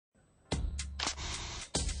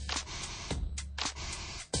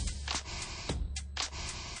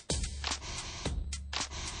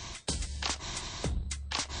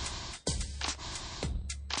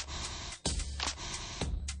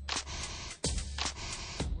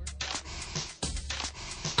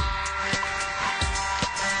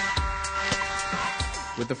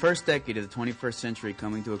With the first decade of the 21st century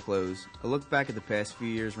coming to a close, a look back at the past few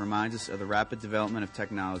years reminds us of the rapid development of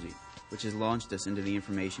technology, which has launched us into the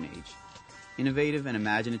information age. Innovative and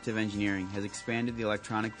imaginative engineering has expanded the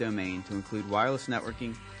electronic domain to include wireless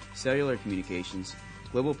networking, cellular communications,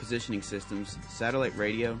 global positioning systems, satellite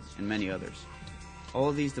radio, and many others. All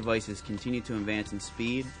of these devices continue to advance in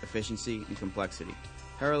speed, efficiency, and complexity.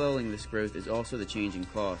 Paralleling this growth is also the change in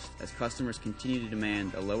cost. As customers continue to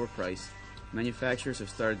demand a lower price, manufacturers have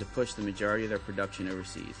started to push the majority of their production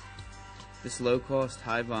overseas. This low-cost,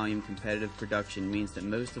 high-volume, competitive production means that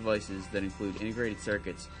most devices that include integrated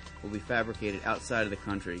circuits will be fabricated outside of the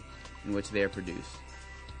country in which they are produced.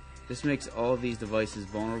 This makes all of these devices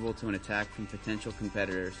vulnerable to an attack from potential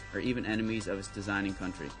competitors or even enemies of its designing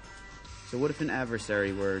country. So what if an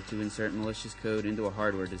adversary were to insert malicious code into a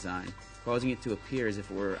hardware design, causing it to appear as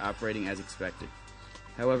if it were operating as expected?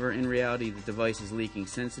 However, in reality, the device is leaking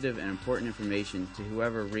sensitive and important information to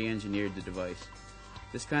whoever re-engineered the device.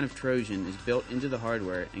 This kind of Trojan is built into the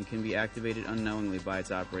hardware and can be activated unknowingly by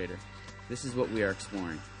its operator. This is what we are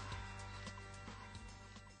exploring.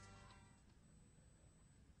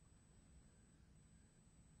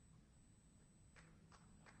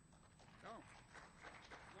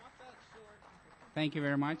 Thank you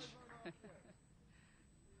very much.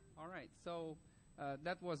 All right, so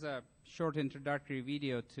that was a short introductory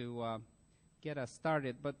video to get us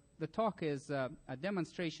started, but the talk is a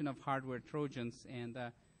demonstration of hardware Trojans, and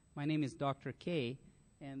my name is Dr. K,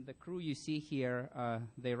 and the crew you see here,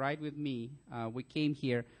 they ride with me. We came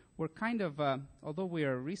here. We're kind of, although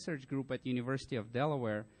we're a research group at University of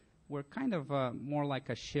Delaware, we're kind of more like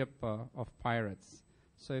a ship of pirates.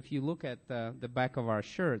 So if you look at the back of our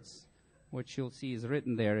shirts, what you'll see is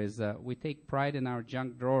written there is we take pride in our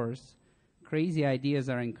junk drawers. Crazy ideas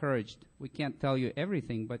are encouraged. We can't tell you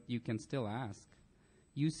everything, but you can still ask.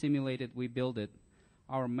 You simulate it, we build it.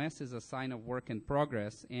 Our mess is a sign of work in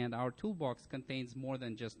progress, and our toolbox contains more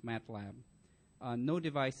than just MATLAB. No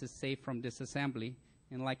device is safe from disassembly,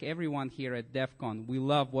 and like everyone here at DEF CON, we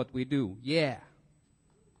love what we do. Yeah!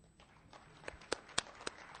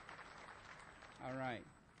 All right.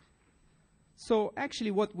 So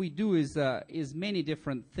actually what we do is many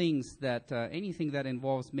different things, that anything that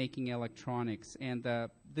involves making electronics, and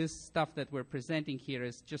this stuff that we're presenting here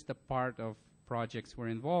is just a part of projects we're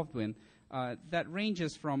involved in. That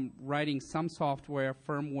ranges from writing some software,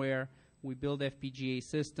 firmware. We build FPGA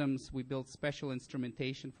systems. We build special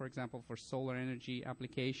instrumentation, for example, for solar energy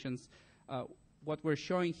applications. What we're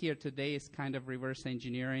showing here today is kind of reverse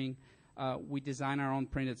engineering. We design our own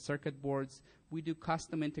printed circuit boards. We do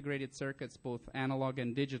custom integrated circuits, both analog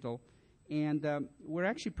and digital. And we're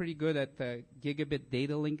actually pretty good at gigabit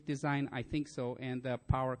data link design, I think so, and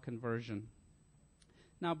power conversion.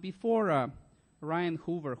 Now, before Ryan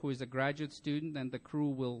Hoover, who is a graduate student, and the crew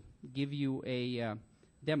will give you a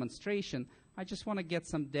demonstration, I just want to get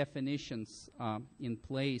some definitions in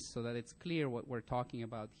place so that it's clear what we're talking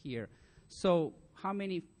about here. So how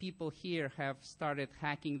many people here have started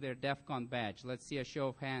hacking their DEF CON badge? Let's see a show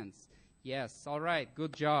of hands. Yes, all right,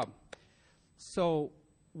 good job. So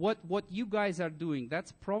what you guys are doing,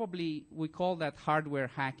 that's probably, we call that hardware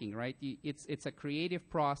hacking, right? It's a creative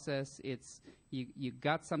process. It's you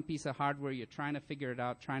got some piece of hardware, you're trying to figure it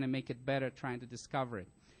out, trying to make it better, trying to discover it.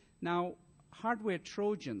 Now, hardware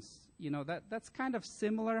Trojans, you know, that's kind of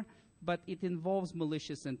similar, but it involves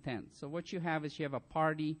malicious intent. So what you have is you have a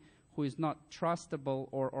party who is not trustable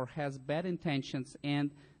or has bad intentions,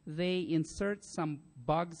 and they insert some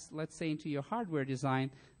bugs, let's say, into your hardware design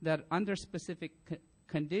that under specific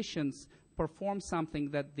conditions perform something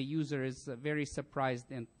that the user is very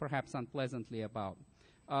surprised and perhaps unpleasantly about.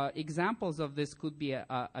 Examples of this could be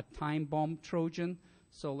a time bomb Trojan.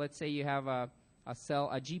 So let's say you have a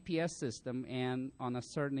GPS system, and on a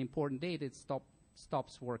certain important date it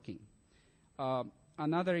stops working.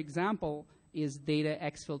 Another example is data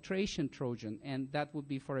exfiltration Trojan, and that would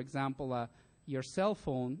be, for example, your cell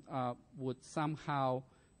phone would somehow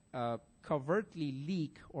covertly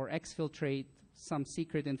leak or exfiltrate some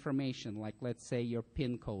secret information, like let's say your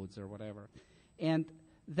PIN codes or whatever. And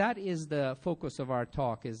that is the focus of our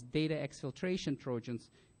talk, is data exfiltration Trojans,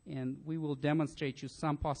 and we will demonstrate you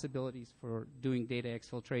some possibilities for doing data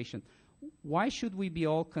exfiltration. Why should we be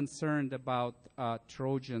all concerned about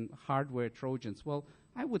Trojan, hardware Trojans? Well,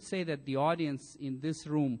 I would say that the audience in this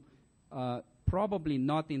room probably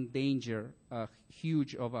not in danger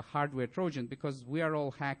huge of a hardware Trojan, because we are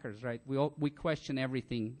all hackers, right? We question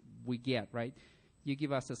everything we get, right? You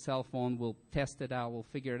give us a cell phone, we'll test it out, we'll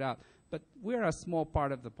figure it out. But we're a small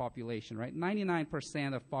part of the population, right?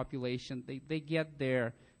 99% of population, they get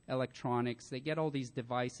their electronics. They get all these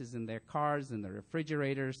devices in their cars, in their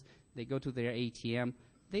refrigerators. They go to their ATM.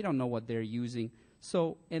 They don't know what they're using.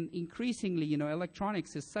 So, and increasingly, you know,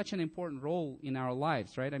 electronics is such an important role in our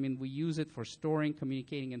lives, right? I mean, we use it for storing,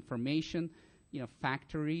 communicating information. You know,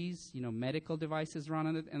 factories, you know, medical devices run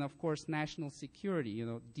on it, and of course, national security, you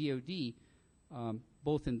know, DoD,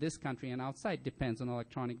 both in this country and outside, depends on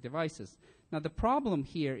electronic devices. Now, the problem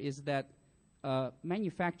here is that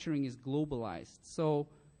manufacturing is globalized. So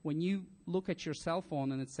when you look at your cell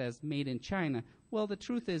phone and it says made in China, well, the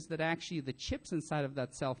truth is that actually the chips inside of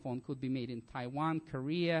that cell phone could be made in Taiwan,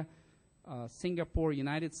 Korea, Singapore,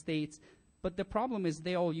 United States. But the problem is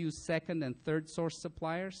they all use second and third source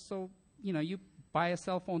suppliers. So, you know, you buy a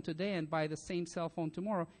cell phone today and buy the same cell phone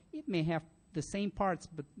tomorrow. It may have the same parts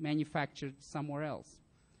but manufactured somewhere else.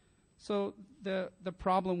 So the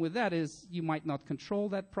problem with that is you might not control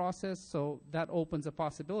that process, so that opens a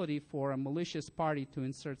possibility for a malicious party to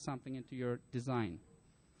insert something into your design.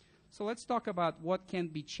 So let's talk about what can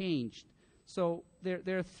be changed. So there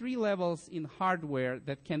are 3 levels in hardware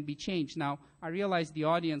that can be changed. Now, I realize the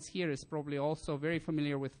audience here is probably also very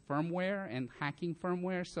familiar with firmware and hacking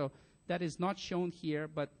firmware, so that is not shown here,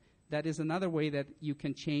 but that is another way that you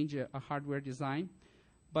can change a hardware design.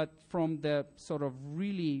 But from the sort of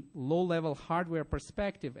really low-level hardware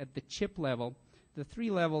perspective, at the chip level, the 3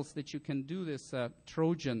 levels that you can do this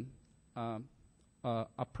Trojan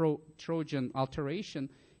Trojan alteration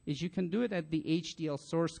is you can do it at the HDL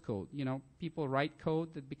source code. You know, people write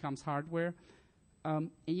code that becomes hardware, and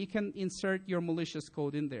you can insert your malicious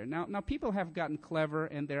code in there. Now people have gotten clever,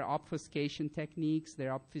 and there are obfuscation techniques,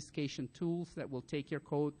 there are obfuscation tools that will take your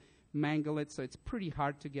code, mangle it, so it's pretty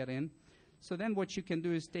hard to get in. So then what you can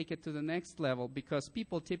do is take it to the next level, because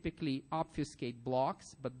people typically obfuscate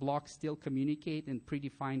blocks, but blocks still communicate in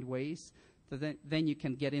predefined ways. So then you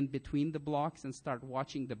can get in between the blocks and start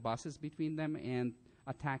watching the buses between them and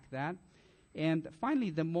attack that. And finally,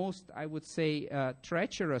 the most, I would say,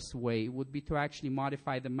 treacherous way would be to actually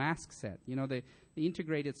modify the mask set. You know, the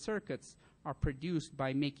integrated circuits are produced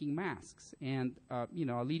by making masks. And, you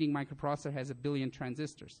know, a leading microprocessor has 1 billion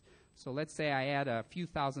transistors. So let's say I add a few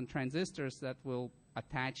thousand transistors that will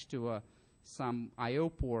attach to some I/O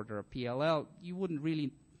port or a PLL. You wouldn't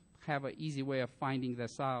really have an easy way of finding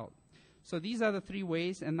this out. So these are the 3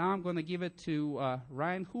 ways, and now I'm going to give it to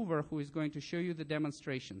Ryan Hoover, who is going to show you the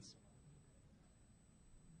demonstrations.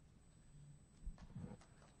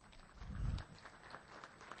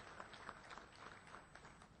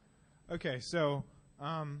 Okay, so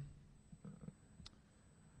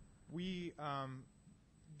we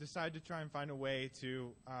decided to try and find a way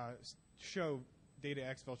to show data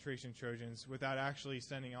exfiltration Trojans without actually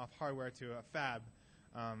sending off hardware to a fab,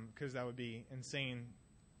 because that would be insane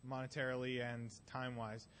monetarily and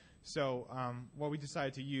time-wise. So what we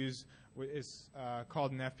decided to use is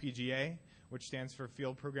called an FPGA, which stands for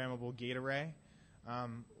Field Programmable Gate Array.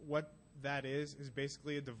 What that is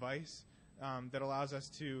basically a device that allows us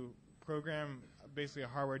to program basically a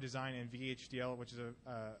hardware design in VHDL, which is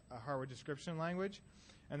a hardware description language.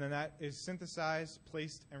 And then that is synthesized,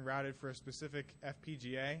 placed, and routed for a specific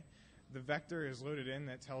FPGA. The vector is loaded in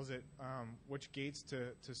that tells it which gates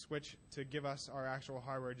to switch to give us our actual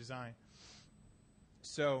hardware design.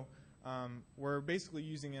 So we're basically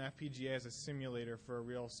using an FPGA as a simulator for a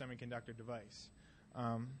real semiconductor device.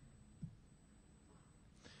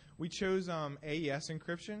 We chose AES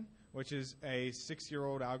encryption, which is a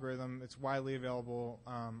 6-year-old algorithm. It's widely available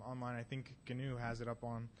online. I think GNU has it up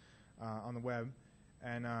on the web.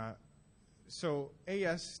 And so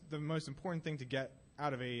AES, the most important thing to get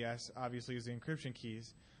out of AES, obviously, is the encryption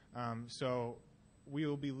keys. So we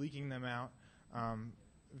will be leaking them out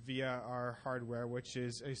via our hardware, which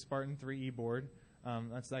is a Spartan 3E board.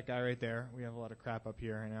 That's that guy right there. We have a lot of crap up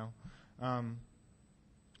here right now.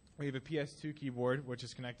 We have a PS2 keyboard, which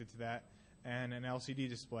is connected to that, and an LCD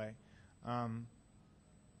display. Now,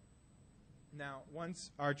 once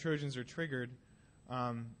our Trojans are triggered,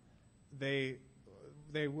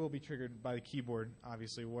 they will be triggered by the keyboard,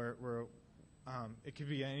 obviously, where it could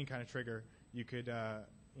be any kind of trigger. You could have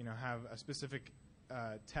a specific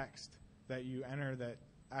text that you enter that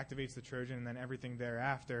activates the Trojan, and then everything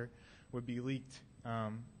thereafter would be leaked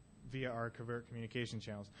via our covert communication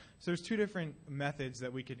channels. So there's 2 different methods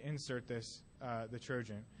that we could insert this, the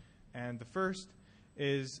Trojan. And the first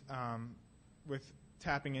is with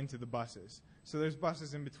tapping into the buses. So there's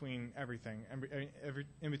buses in between everything,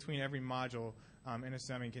 in between every module in a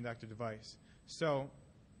semiconductor device. So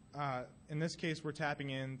in this case, we're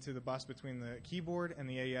tapping into the bus between the keyboard and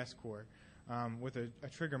the AES core with a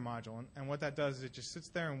trigger module. And what that does is it just sits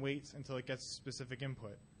there and waits until it gets specific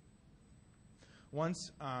input.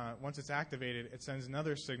 Once it's activated, it sends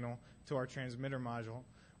another signal to our transmitter module,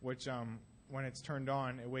 which when it's turned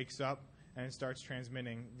on, it wakes up and it starts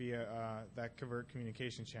transmitting via that covert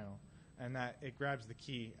communication channel. And that it grabs the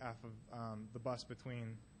key off of the bus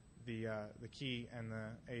between the key and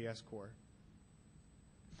the AES core.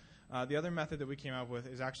 The other method that we came up with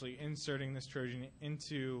is actually inserting this Trojan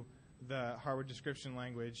into the hardware description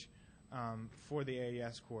language for the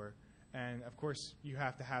AES core. And of course, you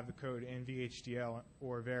have to have the code in VHDL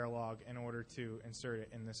or Verilog in order to insert it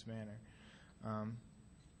in this manner.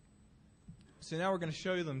 So now we're going to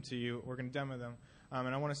show them to you. We're going to demo them.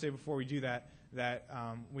 And I want to say before we do that,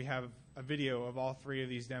 we have a video of all three of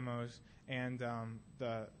these demos and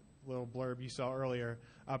the little blurb you saw earlier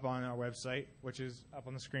up on our website, which is up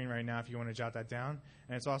on the screen right now if you want to jot that down.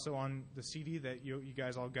 And it's also on the CD that you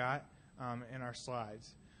guys all got in our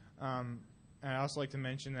slides. And I'd also like to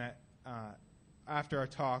mention that after our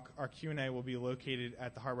talk, our Q&A will be located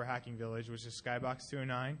at the Hardware Hacking Village, which is Skybox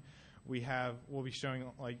 209. We'll be showing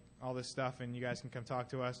like all this stuff, and you guys can come talk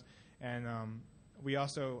to us. And we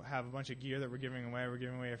also have a bunch of gear that we're giving away. We're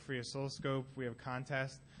giving away a free oscilloscope. We have a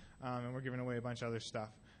contest, and we're giving away a bunch of other stuff.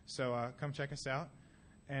 So come check us out.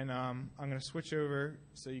 And I'm going to switch over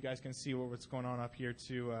so you guys can see what's going on up here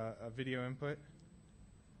to a video input.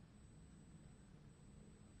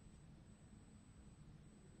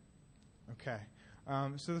 Okay.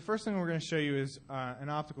 So the first thing we're going to show you is an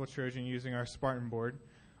optical Trojan using our Spartan board.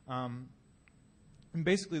 And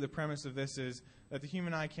basically the premise of this is that the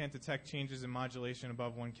human eye can't detect changes in modulation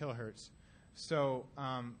above 1 kilohertz. So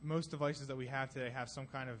most devices that we have today have some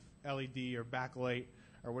kind of LED or backlight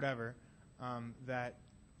or whatever that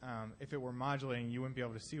if it were modulating, you wouldn't be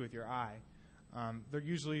able to see with your eye. They're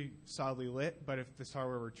usually solidly lit, but if this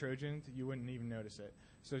hardware were Trojan, you wouldn't even notice it.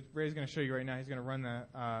 So Ray's going to show you right now. He's going to run the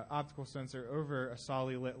optical sensor over a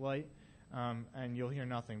solidly lit light, and you'll hear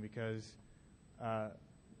nothing because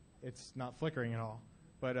it's not flickering at all.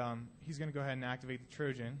 But he's going to go ahead and activate the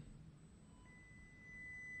Trojan.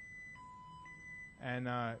 And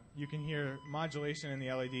you can hear modulation in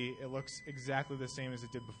the LED. It looks exactly the same as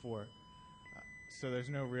it did before. So there's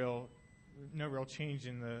no real change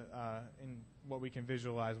in in what we can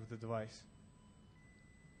visualize with the device.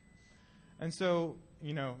 And so,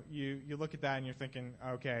 you look at that and you're thinking,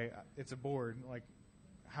 okay, it's a board. Like,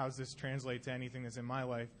 how does this translate to anything that's in my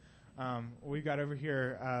life? We've got over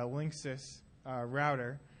here a Linksys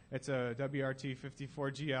router. It's a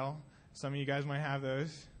WRT54GL. Some of you guys might have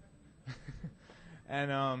those.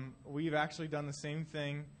 And we've actually done the same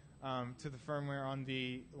thing to the firmware on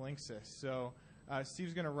the Linksys. So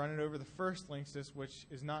Steve's going to run it over the first Linksys, which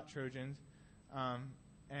is not Trojan,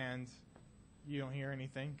 and you don't hear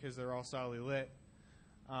anything because they're all solidly lit.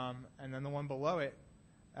 And then the one below it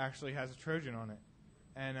actually has a Trojan on it.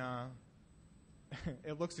 And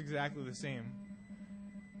it looks exactly the same,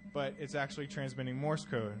 but it's actually transmitting Morse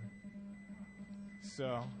code.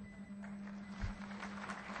 So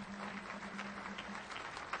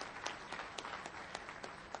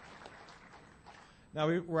now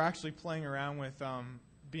we're actually playing around with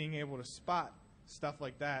being able to spot stuff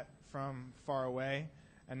like that from far away,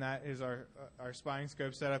 and that is our spying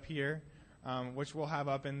scope setup here, which we'll have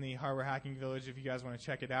up in the Hardware Hacking Village if you guys want to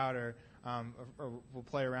check it out, or we'll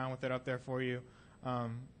play around with it up there for you.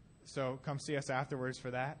 So come see us afterwards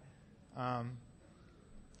for that.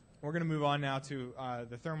 We're going to move on now to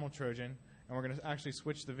the thermal Trojan, and we're going to actually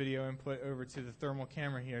switch the video input over to the thermal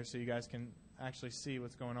camera here so you guys can actually see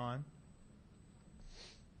what's going on.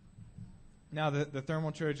 Now the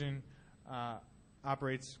thermal Trojan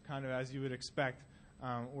operates kind of as you would expect.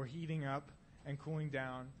 We're heating up and cooling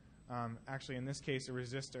down, actually in this case a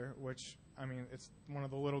resistor, which, I mean, it's one of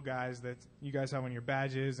the little guys that you guys have on your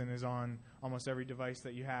badges and is on almost every device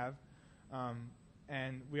that you have.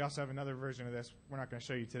 And we also have another version of this we're not going to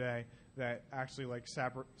show you today that actually like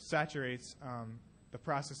saturates the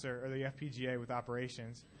processor or the FPGA with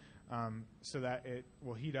operations so that it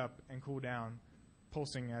will heat up and cool down,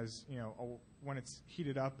 pulsing as, when it's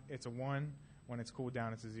heated up, it's a 1. When it's cooled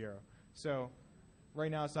down, it's a 0. So right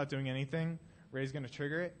now it's not doing anything. Ray's going to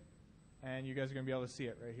trigger it, and you guys are going to be able to see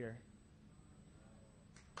it right here.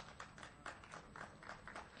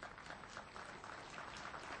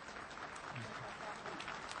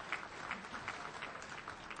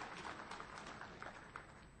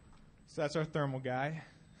 So that's our thermal guy.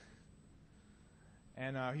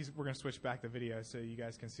 And we're going to switch back the video so you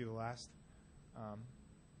guys can see the last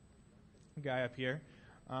guy up here.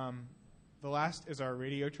 The last is our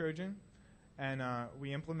radio Trojan. And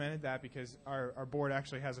we implemented that because our board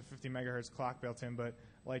actually has a 50 megahertz clock built in, but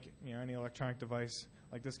like any electronic device,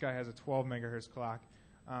 like this guy has a 12 megahertz clock.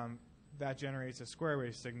 that generates a square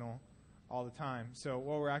wave signal all the time. So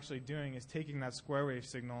what we're actually doing is taking that square wave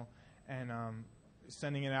signal and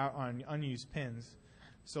sending it out on unused pins.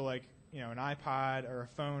 So like, an iPod or a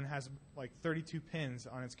phone has like 32 pins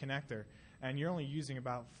on its connector, and you're only using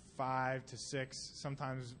about 5 to 6,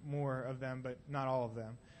 sometimes more of them, but not all of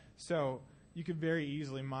them. So you could very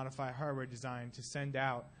easily modify hardware design to send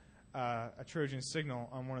out a Trojan signal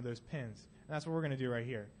on one of those pins. And that's what we're going to do right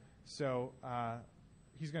here. So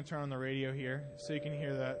he's going to turn on the radio here so you can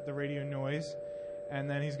hear the radio noise, and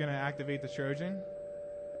then he's going to activate the Trojan.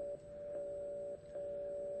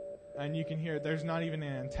 And you can hear there's not even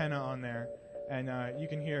an antenna on there, and you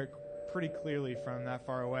can hear pretty clearly from that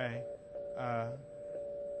far away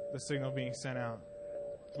the signal being sent out,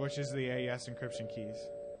 which is the AES encryption keys.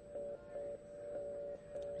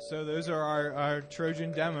 So those are our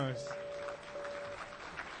Trojan demos.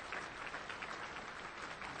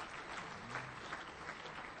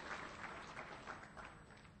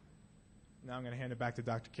 Now I'm going to hand it back to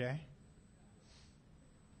Dr. K.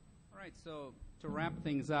 All right, so to wrap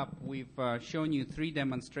things up, we've shown you 3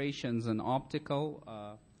 demonstrations: an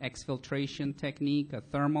optical exfiltration technique, a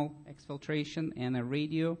thermal exfiltration, and a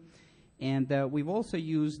radio. And we've also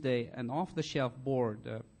used an off-the-shelf board,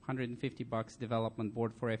 $150 development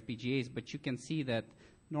board for FPGAs, but you can see that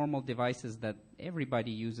normal devices that everybody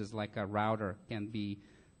uses, like a router, can be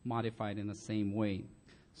modified in the same way.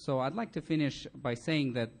 So I'd like to finish by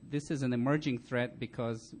saying that this is an emerging threat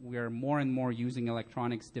because we are more and more using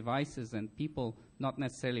electronics devices, and people not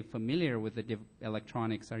necessarily familiar with the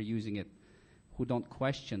electronics are using it, who don't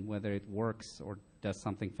question whether it works or does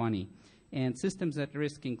something funny. And systems at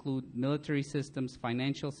risk include military systems,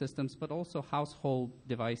 financial systems, but also household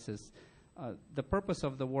devices. The purpose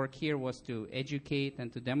of the work here was to educate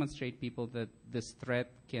and to demonstrate people that this threat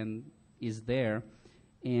is there.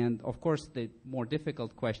 And of course, the more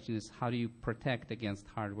difficult question is, how do you protect against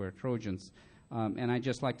hardware Trojans? And I'd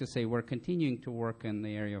just like to say we're continuing to work in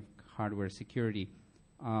the area of hardware security.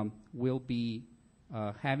 We'll be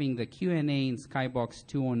having the Q&A in Skybox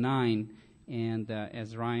 209, and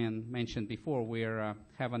as Ryan mentioned before, we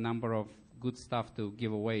have a number of good stuff to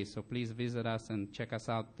give away. So please visit us and check us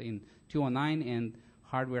out in 209 and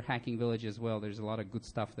Hardware Hacking Village as well. There's a lot of good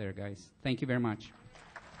stuff there, guys. Thank you very much.